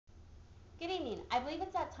Good evening. I believe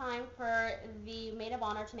it's that time for the maid of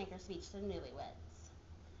honor to make her speech to the newlyweds.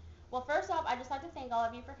 Well, first off, I'd just like to thank all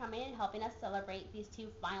of you for coming and helping us celebrate these two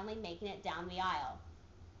finally making it down the aisle.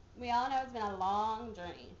 We all know it's been a long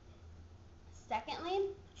journey. Secondly,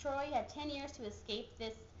 Troy, you had 10 years to escape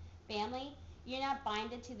this family. You're now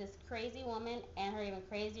binded to this crazy woman and her even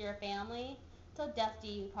crazier family till death do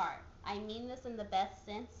you part. I mean this in the best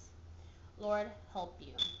sense. Lord help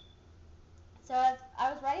you. So as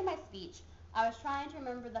I was writing my speech, I was trying to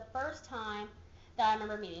remember the first time that I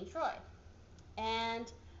remember meeting Troy.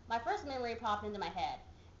 And my first memory popped into my head.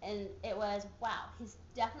 And it was, wow, he's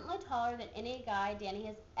definitely taller than any guy Danny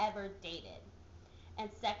has ever dated. And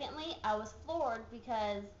secondly, I was floored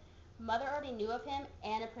because Mother already knew of him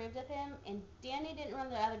and approved of him, and Danny didn't run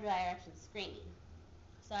the other direction screaming.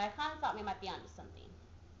 So I kind of thought we might be onto something.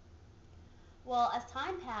 Well, as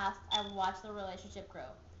time passed, I watched the relationship grow.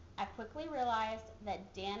 I quickly realized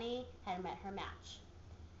that Danny had met her match.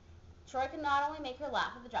 Troy could not only make her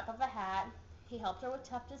laugh at the drop of a hat, he helped her with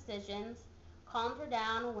tough decisions, calmed her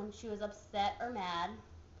down when she was upset or mad,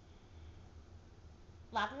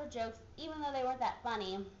 laughed at her jokes even though they weren't that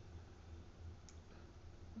funny,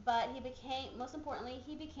 but most importantly,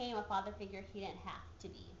 he became a father figure he didn't have to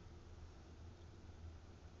be.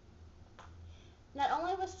 Not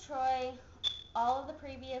only was Troy all the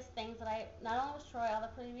previous things that I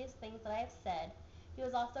have said, he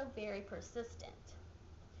was also very persistent.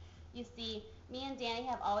 You see, me and Danny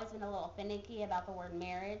have always been a little finicky about the word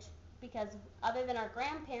marriage because other than our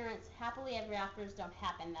grandparents, happily ever afters don't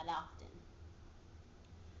happen that often.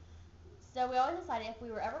 So we always decided if we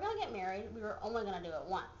were ever going to get married, we were only going to do it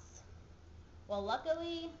once. Well,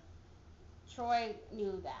 luckily, Troy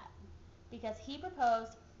knew that because he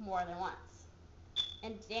proposed more than once.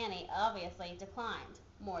 And Danny obviously declined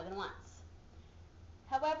more than once.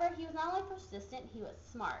 However, he was not only persistent, he was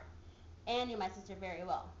smart and knew my sister very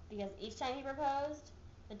well because each time he proposed,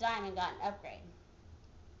 the diamond got an upgrade.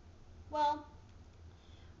 Well,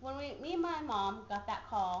 when me and my mom got that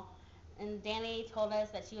call and Danny told us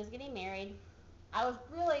that she was getting married, I was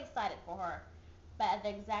really excited for her. But at the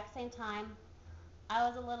exact same time, I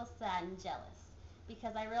was a little sad and jealous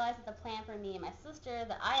because I realized that the plan for me and my sister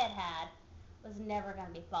that I had had was never going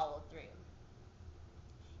to be followed through.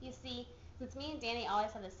 You see, since me and Danny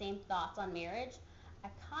always had the same thoughts on marriage, I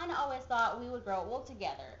kind of always thought we would grow old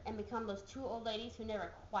together and become those two old ladies who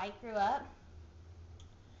never quite grew up.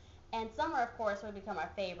 And summer, of course, would become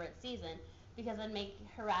our favorite season because it would make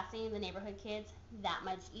harassing the neighborhood kids that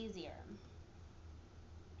much easier.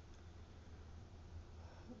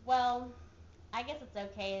 Well, I guess it's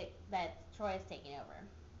okay that Troy is taking over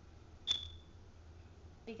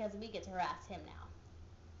because we get to harass him now.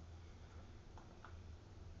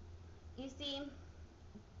 You see,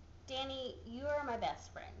 Danny, you are my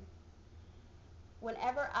best friend.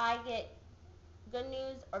 Whenever I get good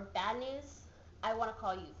news or bad news, I want to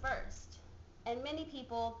call you first. And many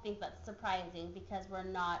people think that's surprising because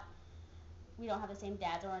we don't have the same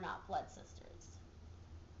dads or we're not blood sisters.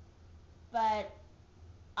 But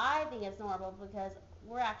I think it's normal because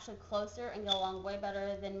we're actually closer and get along way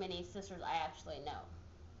better than many sisters I actually know.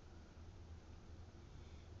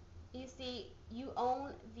 You see, you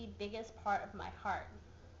own the biggest part of my heart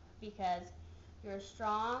because you're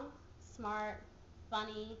strong, smart,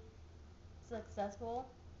 funny, successful,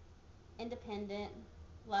 independent,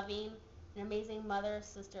 loving, an amazing mother,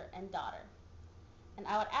 sister, and daughter. And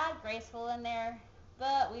I would add graceful in there,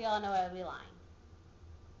 but we all know I would be lying.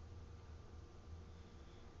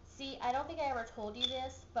 See, I don't think I ever told you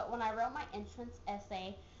this, but when I wrote my entrance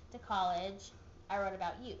essay to college, I wrote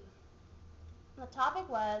about you. The topic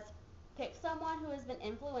was pick someone who has been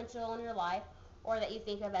influential in your life or that you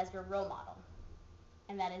think of as your role model,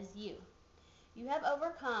 and that is you. You have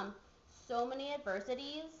overcome so many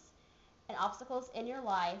adversities and obstacles in your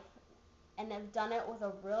life and have done it with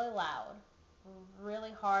a really loud,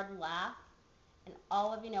 really hard laugh, and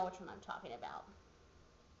all of you know which one I'm talking about.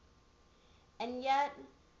 And yet,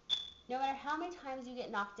 no matter how many times you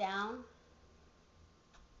get knocked down,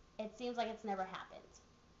 it seems like it's never happened.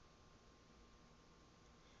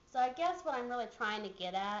 So I guess what I'm really trying to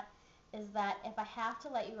get at is that if I have to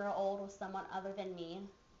let you grow old with someone other than me,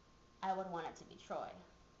 I would want it to be Troy.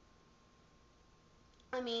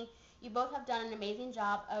 I mean, you both have done an amazing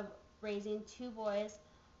job of raising two boys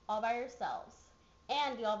all by yourselves,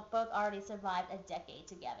 and you all both already survived a decade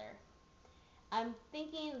together. I'm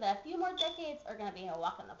thinking that a few more decades are going to be a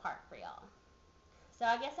walk in the park for y'all. So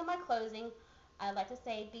I guess in my closing, I'd like to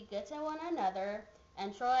say be good to one another,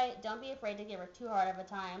 and Troy, don't be afraid to give her too hard of a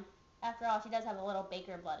time. After all, she does have a little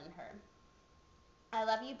Baker blood in her. I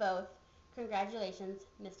love you both. Congratulations,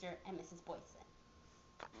 Mr. and Mrs. Boyson.